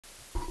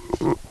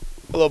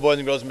Hello, boys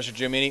and girls. Mr.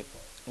 Giomini.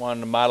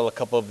 Wanted to model a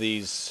couple of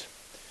these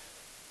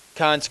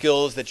con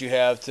skills that you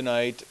have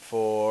tonight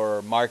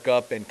for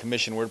markup and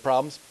commission word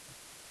problems.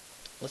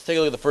 Let's take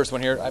a look at the first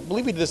one here. I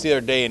believe we did this the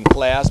other day in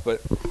class,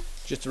 but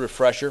just a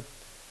refresher.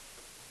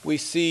 We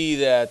see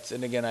that,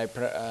 and again, I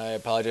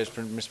apologize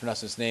for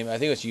mispronouncing his name. I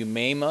think it's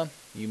Umema,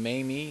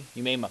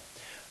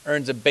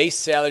 earns a base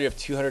salary of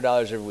 $200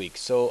 every week.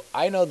 So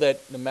I know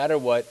that no matter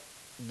what,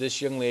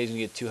 this young lady is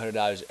going to get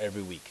 $200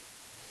 every week,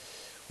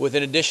 with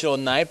an additional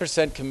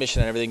 9%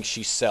 commission on everything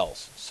she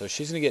sells. So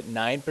she's going to get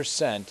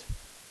 9%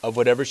 of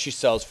whatever she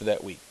sells for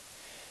that week.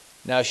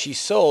 Now, she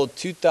sold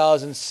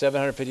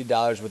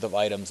 $2,750 worth of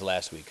items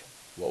last week.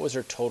 What was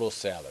her total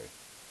salary?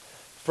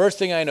 First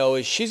thing I know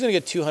is she's going to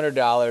get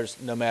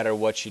 $200 no matter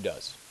what she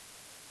does.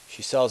 If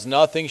she sells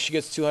nothing, she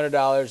gets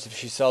 $200. If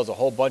she sells a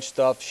whole bunch of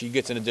stuff, she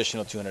gets an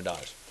additional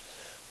 $200.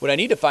 What I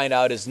need to find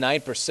out is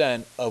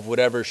 9% of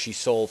whatever she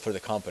sold for the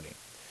company.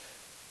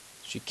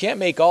 She can't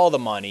make all the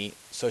money,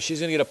 so she's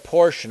going to get a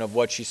portion of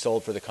what she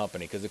sold for the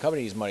company, because the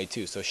company needs money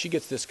too. So she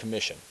gets this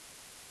commission.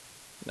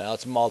 Now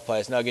let's multiply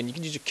this. Now again, you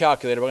can use your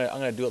calculator. I'm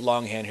going to do it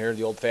longhand here,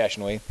 the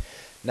old-fashioned way.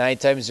 9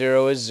 times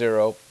 0 is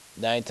 0.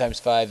 9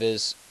 times 5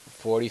 is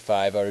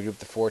 45. I already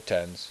grouped the 4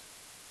 tens.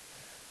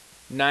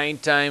 9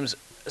 times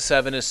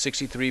 7 is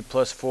 63,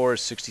 plus 4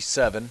 is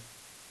 67.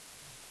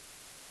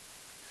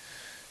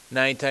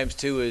 9 times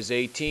 2 is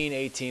 18.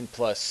 18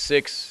 plus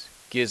 6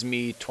 gives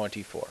me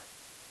 24.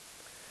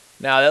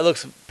 Now, that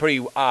looks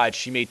pretty odd.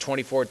 She made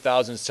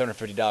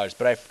 $24,750.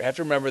 But I have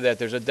to remember that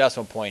there's a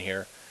decimal point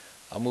here.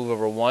 I'll move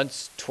over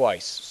once,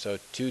 twice. So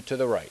 2 to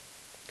the right.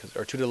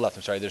 Or 2 to the left.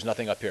 I'm sorry. There's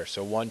nothing up here.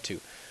 So 1,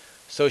 2.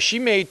 So she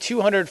made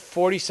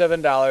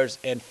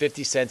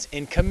 $247.50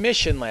 in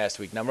commission last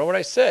week. Now, remember what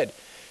I said.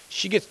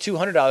 She gets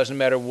 $200 no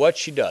matter what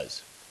she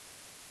does.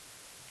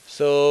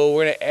 So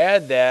we're going to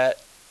add that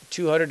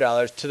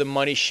 $200 to the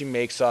money she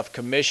makes off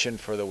commission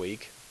for the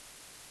week.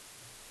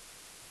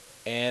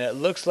 And it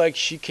looks like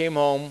she came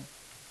home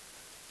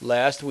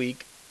last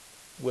week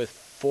with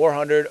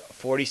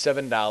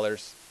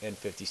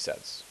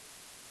 $447.50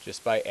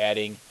 just by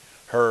adding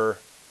her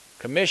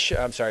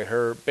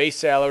her base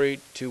salary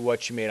to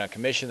what she made on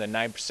commission, the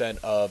 9%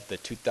 of the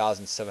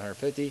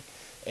 $2,750,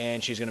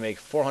 and she's going to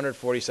make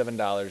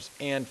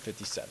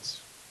 $447.50.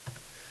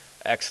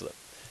 Excellent.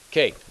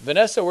 Okay,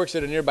 Vanessa works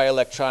at a nearby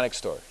electronics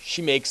store.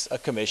 She makes a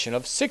commission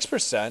of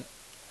 6%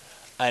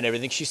 on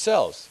everything she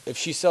sells. If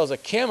she sells a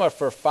camera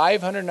for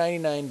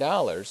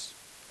 $599,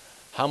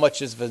 how much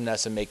does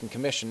Vanessa make in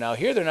commission? Now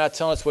here they're not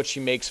telling us what she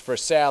makes for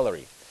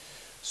salary.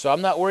 So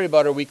I'm not worried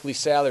about her weekly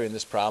salary in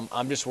this problem.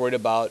 I'm just worried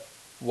about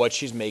what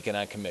she's making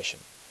on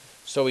commission.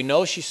 So we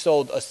know she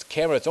sold a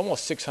camera that's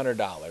almost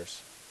 $600.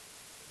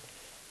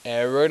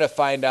 And we're going to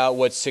find out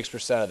what's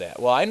 6% of that.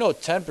 Well, I know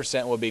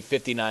 10% will be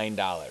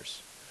 $59.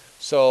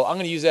 So I'm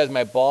going to use that as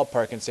my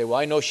ballpark and say, well,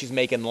 I know she's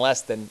making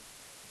less than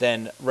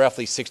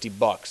roughly 60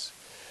 bucks.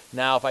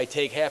 Now, if I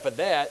take half of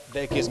that,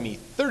 that gives me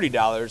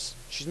 $30.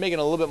 She's making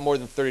a little bit more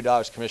than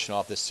 $30 commission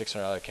off this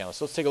 $600 camera.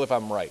 So let's take a look if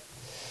I'm right.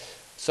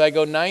 So I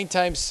go 9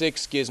 times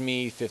 6 gives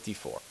me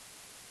 54.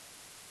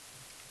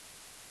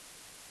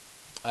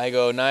 I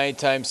go 9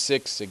 times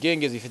 6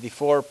 again gives me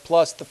 54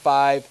 plus the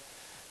 5.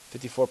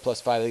 54 plus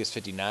 5 I think is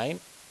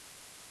 59.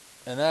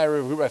 And then I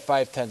regroup my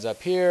 5 tens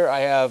up here. I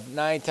have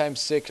 9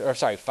 times 6, or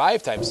sorry,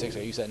 5 times 6.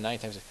 I use that 9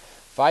 times 6.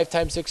 5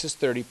 times 6 is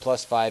 30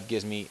 plus 5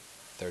 gives me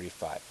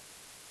 35.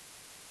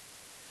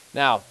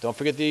 Now, don't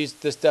forget this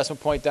decimal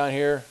point down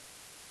here.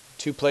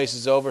 2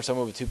 places over, so I'm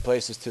moving 2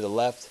 places to the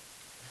left.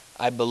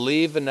 I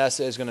believe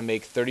Vanessa is going to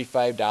make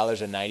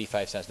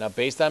 $35.95. Now,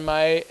 based on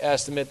my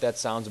estimate, that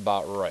sounds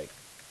about right.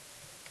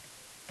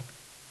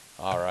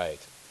 All right.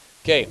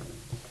 Okay.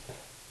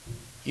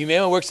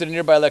 Umema works at a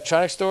nearby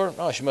electronics store.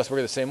 Oh, she must work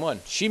at the same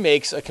one. She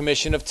makes a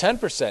commission of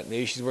 10%.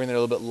 Maybe she's working there a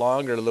little bit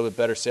longer, a little bit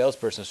better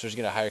salesperson, so she's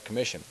going to higher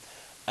commission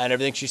on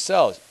everything she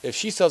sells. If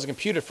she sells a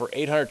computer for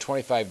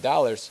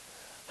 $825,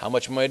 how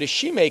much money does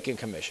she make in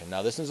commission?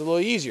 Now, this one's a little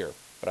easier,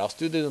 but I'll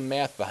still do the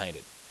math behind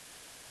it.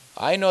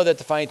 I know that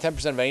to find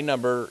 10% of any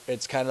number,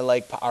 it's kind of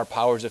like our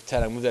powers of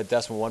 10. I move that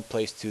decimal one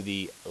place to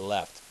the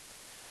left.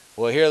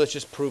 Well, here, let's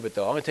just prove it,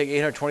 though. I'm going to take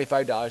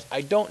 $825.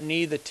 I don't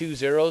need the 2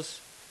 zeros,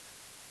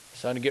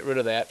 so I'm going to get rid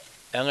of that.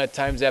 I'm going to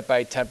times that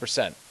by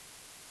 10%.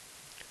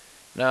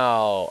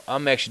 Now,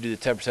 I'm actually do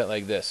the 10%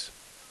 like this.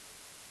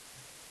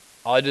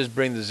 I'll just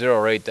bring the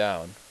 0 right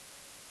down.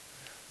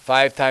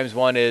 5 times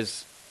 1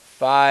 is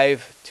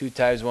 5. 2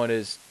 times 1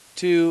 is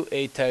 2.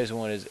 8 times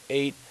 1 is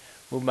 8.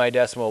 Move my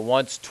decimal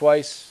once,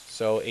 twice,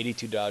 so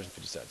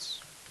 $82.50.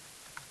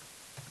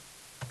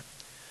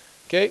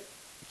 Okay,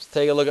 let's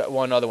take a look at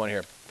one other one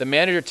here. The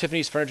manager at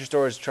Tiffany's furniture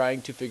store is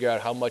trying to figure out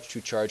how much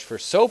to charge for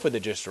sofa that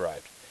just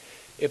arrived.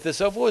 If the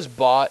sofa was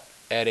bought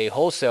at a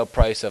wholesale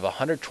price of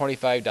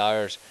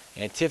 $125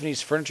 and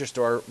Tiffany's furniture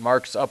store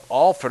marks up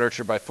all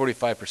furniture by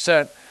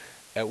 45%,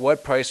 at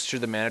what price should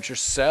the manager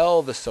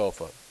sell the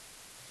sofa?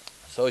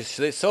 So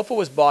the sofa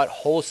was bought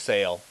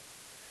wholesale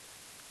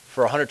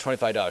for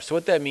 $125. So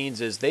what that means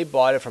is they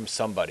bought it from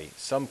somebody,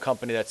 some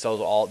company that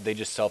sells they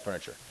just sell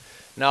furniture.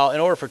 Now, in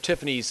order for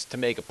Tiffany's to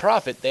make a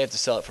profit, they have to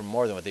sell it for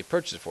more than what they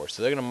purchased it for.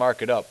 So they're going to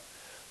mark it up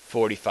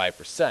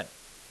 45%.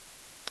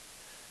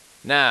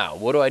 Now,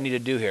 what do I need to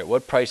do here?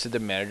 What price did the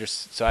manager?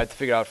 So I have to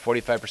figure out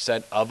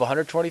 45% of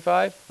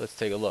 125. Let's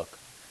take a look.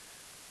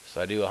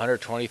 So I do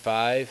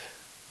 125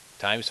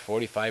 times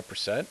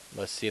 45%.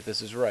 Let's see if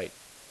this is right.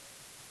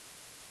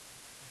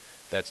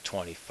 That's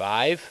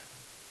 25.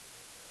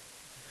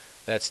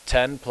 That's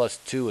 10 plus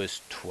 2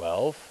 is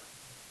 12.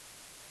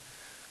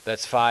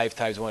 That's 5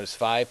 times 1 is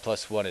 5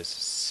 plus 1 is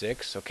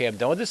 6. Okay, I'm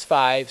done with this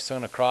 5, so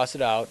I'm going to cross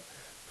it out.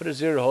 Put a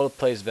 0 to hold the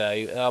place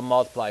value, and I'll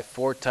multiply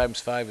 4 times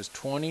 5 is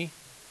 20.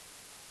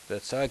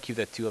 That's I'll keep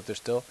that 2 up there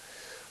still.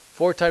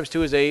 4 times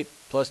 2 is 8,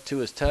 plus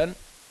 2 is 10.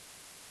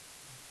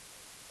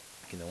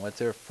 Okay, then what's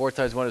there? 4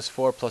 times 1 is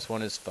 4, plus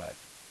 1 is 5.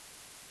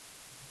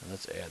 And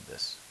let's add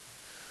this.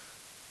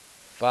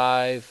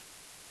 5,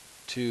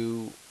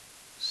 2,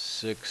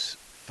 6,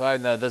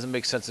 5. Now, it doesn't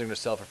make sense they're going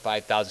to sell for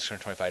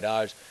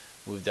 $5,625.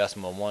 Move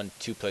decimal 1,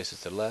 2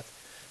 places to the left.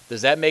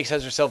 Does that make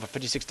sense to sell for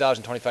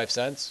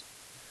 $56.25?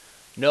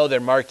 No, they're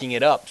marking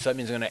it up. So that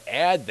means they're going to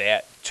add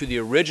that to the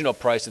original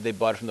price that they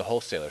bought it from the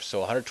wholesaler.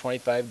 So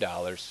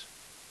 $125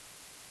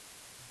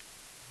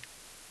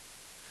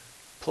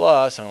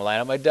 plus, I'm going to line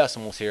up my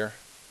decimals here,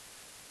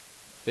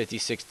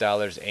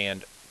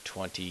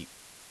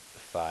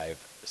 $56.25.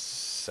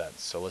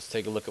 So let's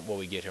take a look at what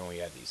we get here when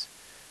we add these.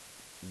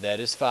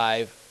 That is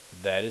 5.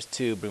 That is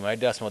 2. Bring my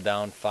decimal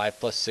down. 5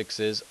 plus 6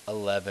 is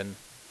 11.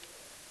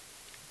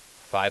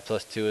 5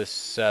 plus 2 is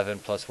 7.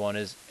 Plus 1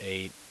 is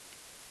 8.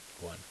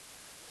 1.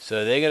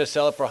 So they're going to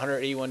sell it for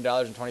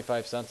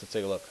 $181.25. Let's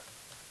take a look.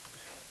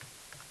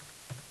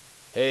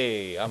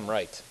 Hey, I'm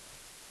right.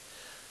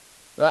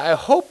 Well, I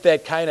hope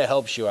that kind of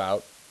helps you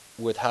out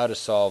with how to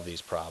solve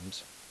these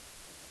problems.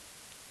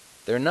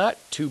 They're not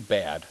too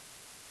bad.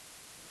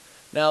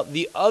 Now,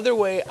 the other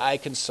way I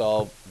can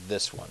solve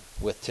this one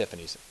with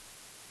Tiffany's,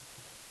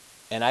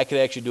 and I could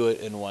actually do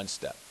it in one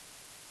step.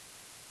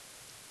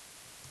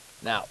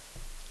 Now,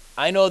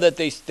 I know that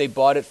they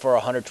bought it for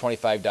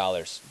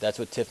 $125. That's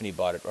what Tiffany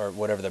bought it, or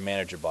whatever the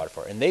manager bought it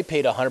for. And they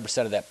paid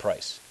 100% of that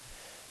price.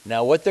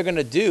 Now, what they're going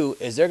to do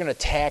is they're going to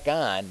tack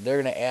on,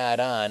 they're going to add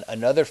on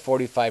another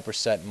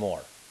 45%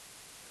 more.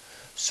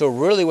 So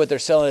really what they're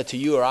selling it to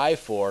you or I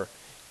for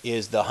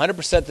is the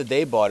 100% that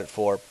they bought it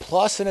for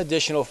plus an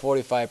additional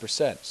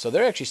 45%. So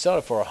they're actually selling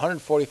it for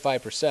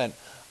 145%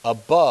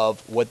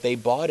 above what they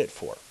bought it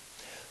for.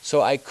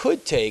 So I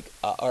could take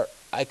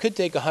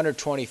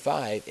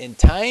 125 and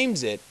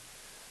times it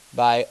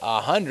by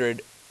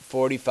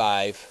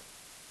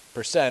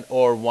 145%,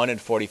 or 1 in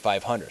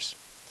 4500ths.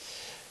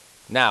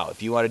 Now,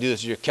 if you want to do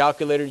this with your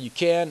calculator, you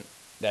can.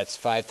 That's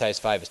 5 times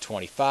 5 is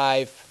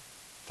 25.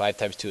 5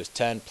 times 2 is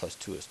 10, plus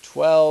 2 is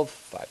 12.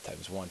 5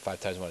 times 1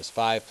 is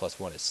 5, plus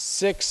 1 is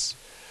 6.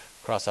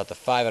 Cross out the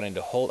 5. I need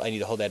to hold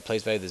that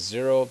place value, the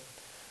 0.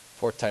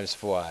 4 times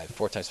 5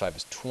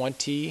 is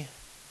 20.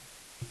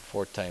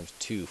 4 times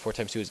 2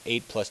 is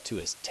 8, plus 2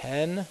 is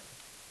 10.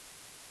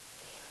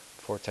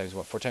 4 times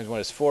 1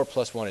 is 4,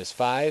 plus 1 is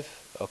 5.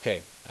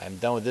 Okay, I'm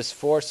done with this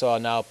 4, so I'll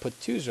now put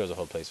 2 zeros to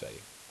hold place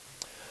value.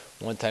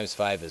 1 times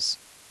 5 is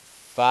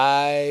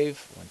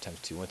 5. 1 times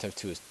 2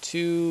 is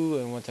 2,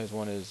 and 1 times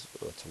 1 is,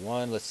 it's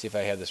 1. Let's see if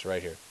I have this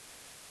right here.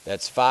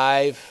 That's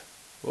 5.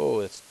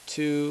 Whoa, that's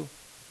 2.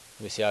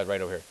 Let me see how it's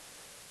right over here.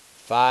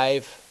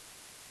 5,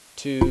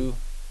 2,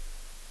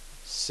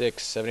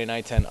 6, 7, 8,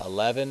 9, 10,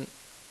 11,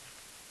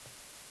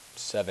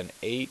 7,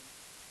 8,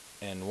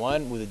 and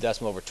 1. Move the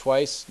decimal over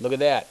twice. Look at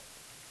that.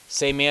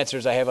 Same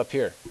answers I have up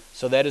here.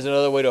 So that is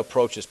another way to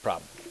approach this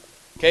problem.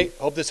 Okay,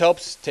 hope this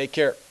helps. Take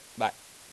care.